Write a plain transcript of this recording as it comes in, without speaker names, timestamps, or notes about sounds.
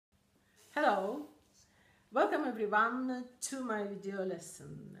Hello, welcome everyone to my video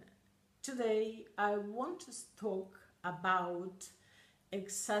lesson. Today I want to talk about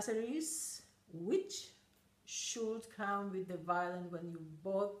accessories which should come with the violin when you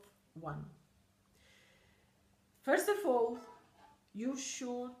bought one. First of all, you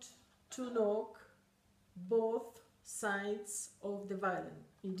should to lock both sides of the violin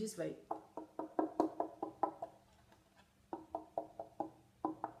in this way.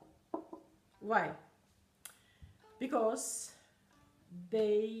 Why? Because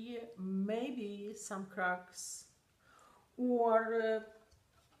they may be some cracks or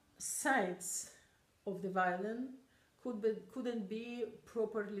sides of the violin couldn't be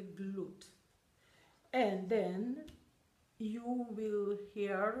properly glued, and then you will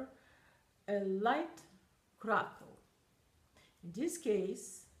hear a light crackle. In this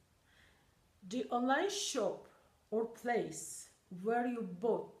case, the online shop or place where you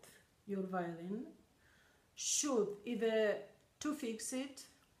bought your violin should either to fix it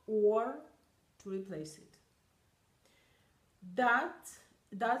or to replace it.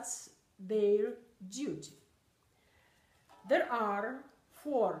 That's their duty. There are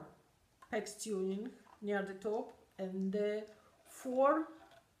 4 pegs tuning near the top and 4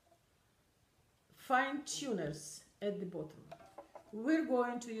 fine tuners at the bottom. We're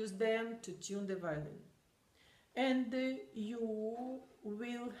going to use them to tune the violin, and you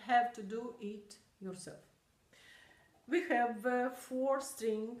will have to do it yourself. We have 4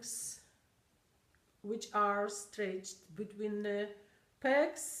 strings which are stretched between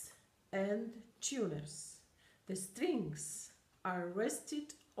pegs and tuners. The strings are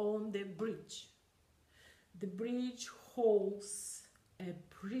rested on the bridge. The bridge holds a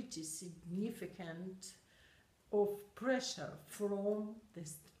pretty significant of pressure from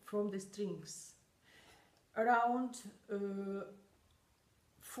the strings, around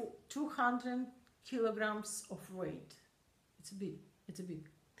 200 kilograms of weight. It's big.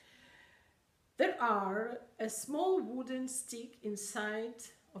 There are a small wooden stick inside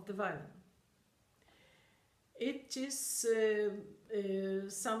of the violin. It is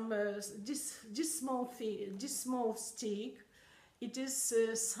this small stick. It is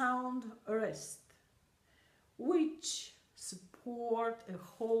sound rest, which support a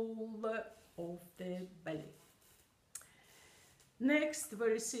whole of the belly. Next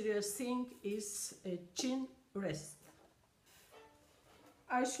very serious thing is a chin rest.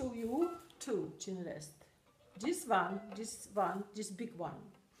 I show you 2 chin rest. This big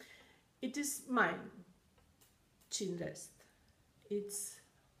one. It is mine chin rest. It's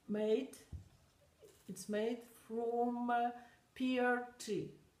made from pear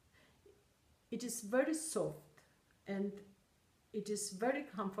tree. It is very soft and it is very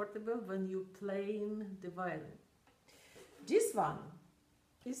comfortable when you playing the violin. This one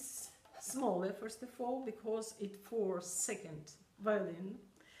is smaller, first of all, because it's for second violin,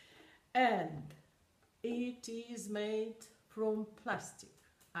 and it is made from plastic.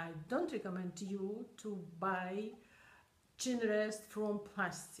 I don't recommend you to buy chin rest from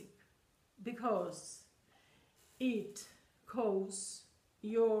plastic because it causes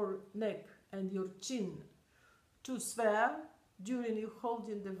your neck and your chin to swell during you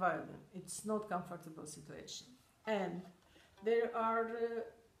holding the violin. It's not comfortable situation. And there are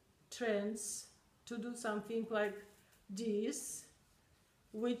trends to do something like this,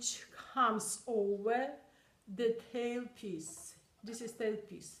 which comes over the tailpiece. This is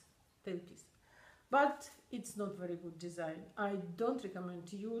tailpiece. But it's not very good design. I don't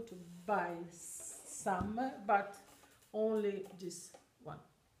recommend you to buy some, but only this one,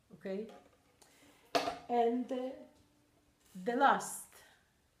 okay? And the last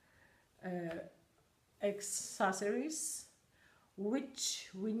accessories which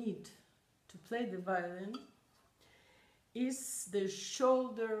we need to play the violin is the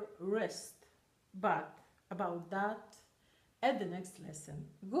shoulder rest, but about that at the next lesson.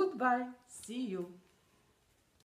 Goodbye, see you.